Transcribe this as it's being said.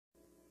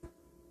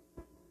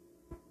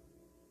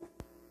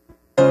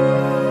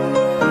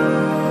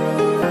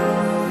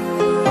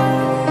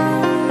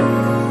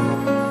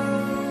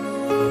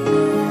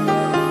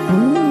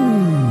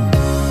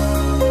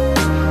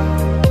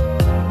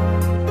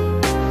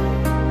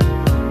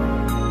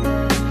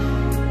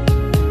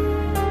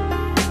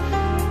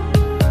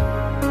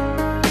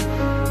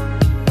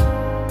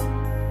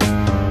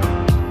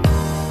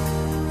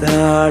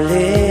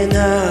Darling,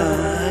 I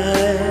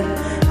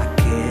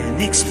can't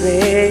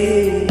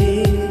explain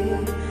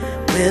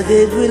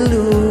whether we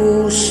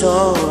lose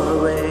or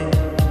win.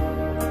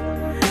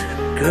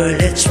 Girl,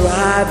 it's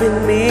driving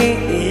me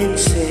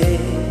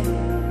insane,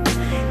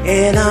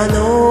 and I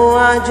know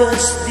I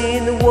just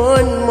need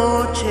one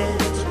more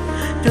chance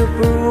to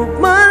prove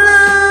my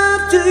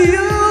love to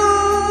you.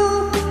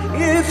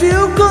 If you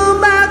come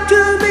back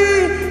to me,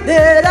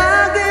 then I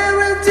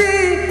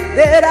guarantee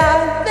that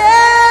I'll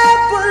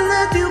never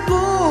let you go.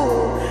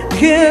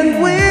 Can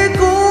we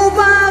go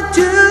back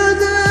to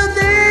the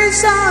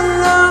days our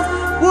love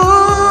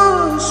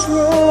was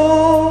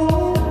wrong?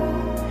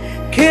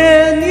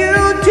 Can you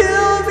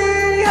tell me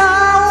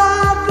how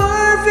our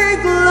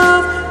perfect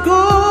love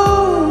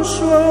goes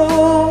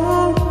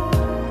wrong?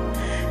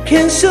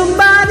 Can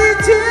somebody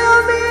tell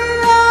me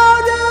how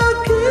the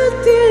good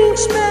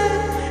things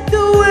meant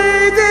the way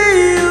they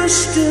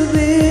used to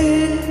be?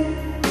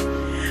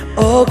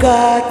 Oh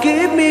God,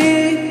 give me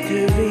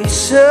the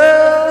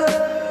reason.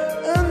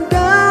 I'm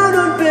down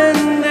on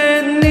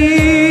bended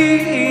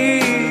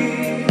knee,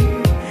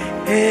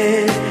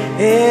 and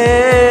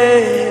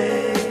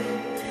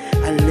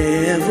I'll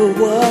never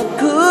walk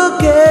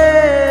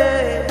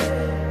again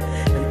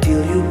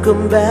until you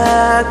come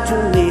back to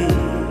me.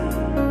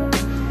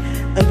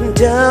 I'm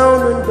down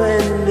on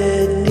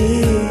bended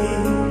knee.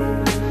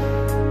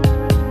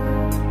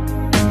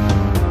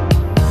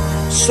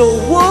 So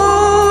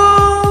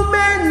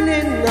many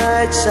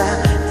nights I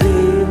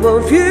dream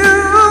of you,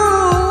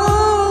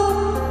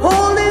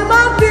 holding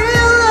my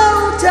pillow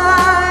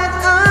tight.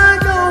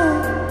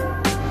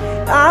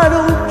 I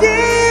don't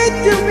get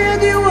to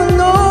meet you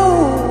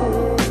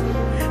alone.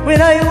 When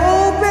I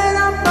open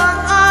up my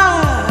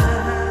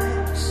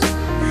eyes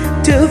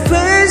to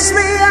face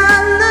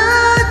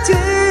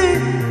reality,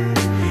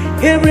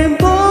 every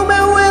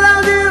moment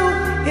without you,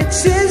 it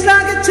seems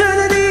like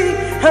eternity.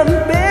 I'm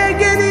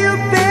begging you,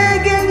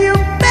 begging you,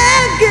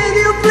 begging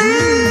you,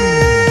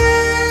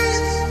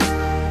 please.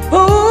 Oh,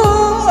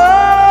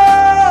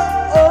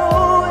 oh,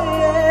 oh,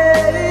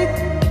 yeah.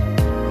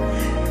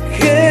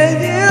 Can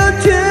you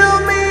tell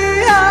me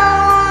how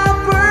our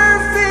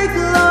perfect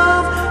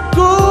love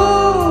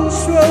goes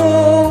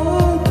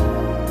wrong?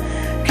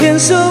 Can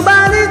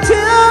somebody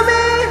tell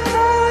me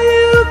how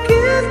you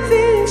get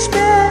things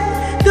back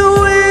the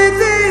way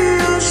they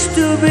used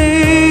to be?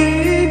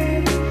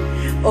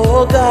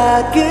 Oh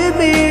God, give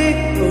me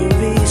a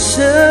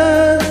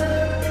reason.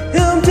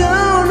 I'm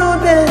down on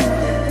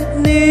bended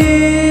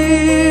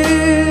knee.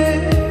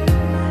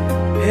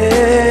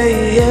 Hey,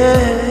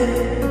 yeah.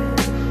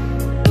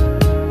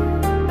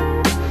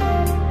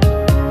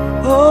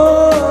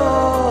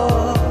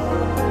 Oh,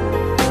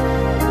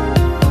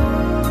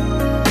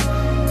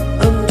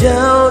 I'm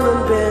down on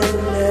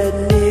bended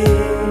knee.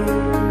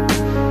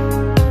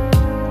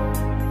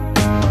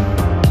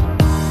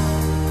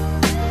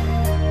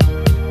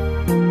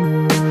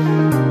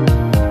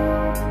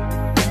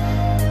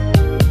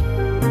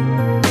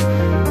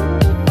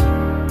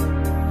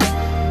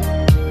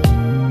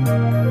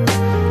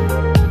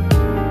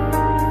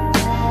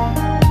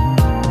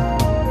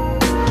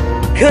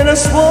 Can I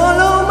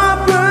swallow my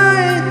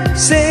pride,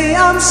 say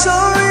I'm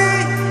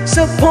sorry,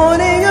 so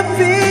pointing a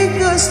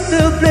finger,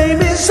 the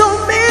blame is on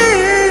me.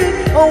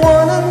 I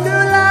want a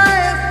new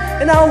life,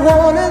 and I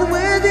want it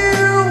with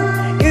you.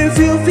 If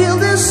you feel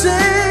the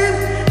same,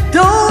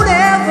 don't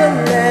ever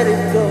let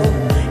it go.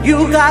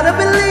 You gotta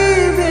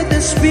believe in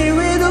the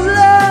spirit of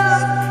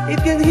love.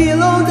 It can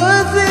heal all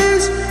the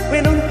things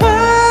we don't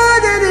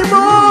hurt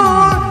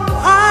anymore.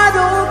 I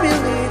don't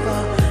believe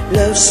our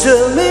love's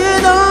still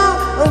in all.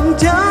 I'm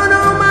down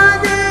on my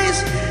knees,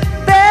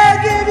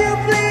 begging you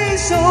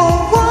please. Oh,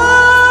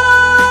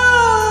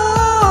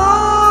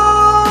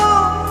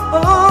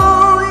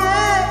 oh,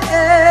 yeah.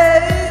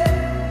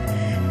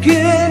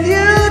 Can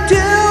you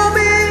tell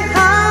me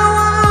how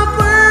our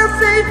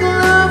perfect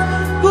love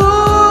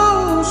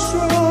goes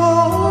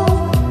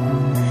wrong?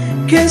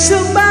 Can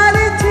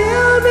somebody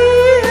tell me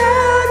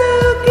how to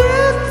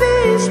get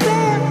things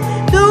back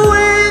the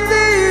way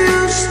they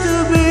used to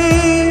be?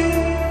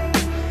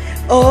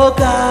 Oh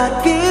God,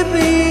 give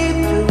me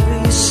the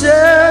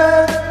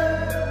reason.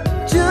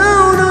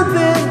 Down on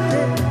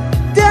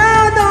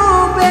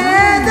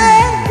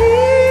bended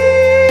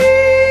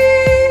knees.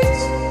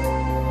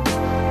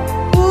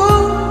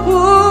 Ooh,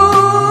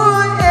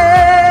 ooh,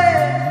 yeah.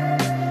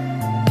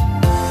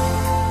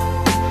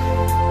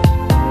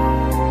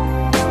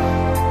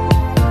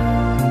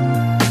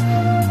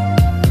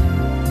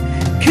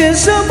 Can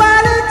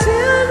somebody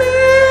tell me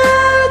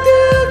how to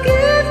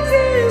get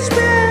things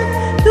back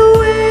the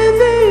way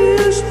they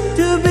used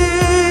to be?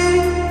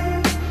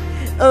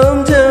 I'm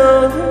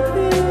down on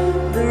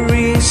the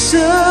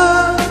reason.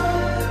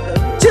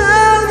 I'm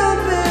down on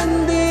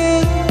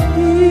bended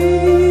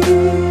knee.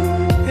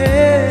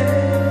 Yeah,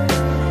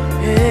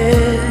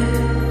 yeah.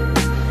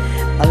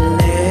 I'll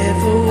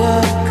never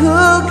walk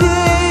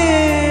again.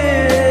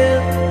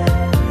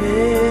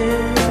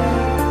 Yeah.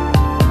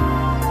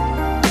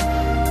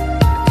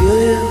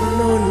 Down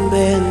on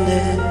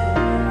bended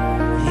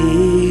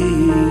knee.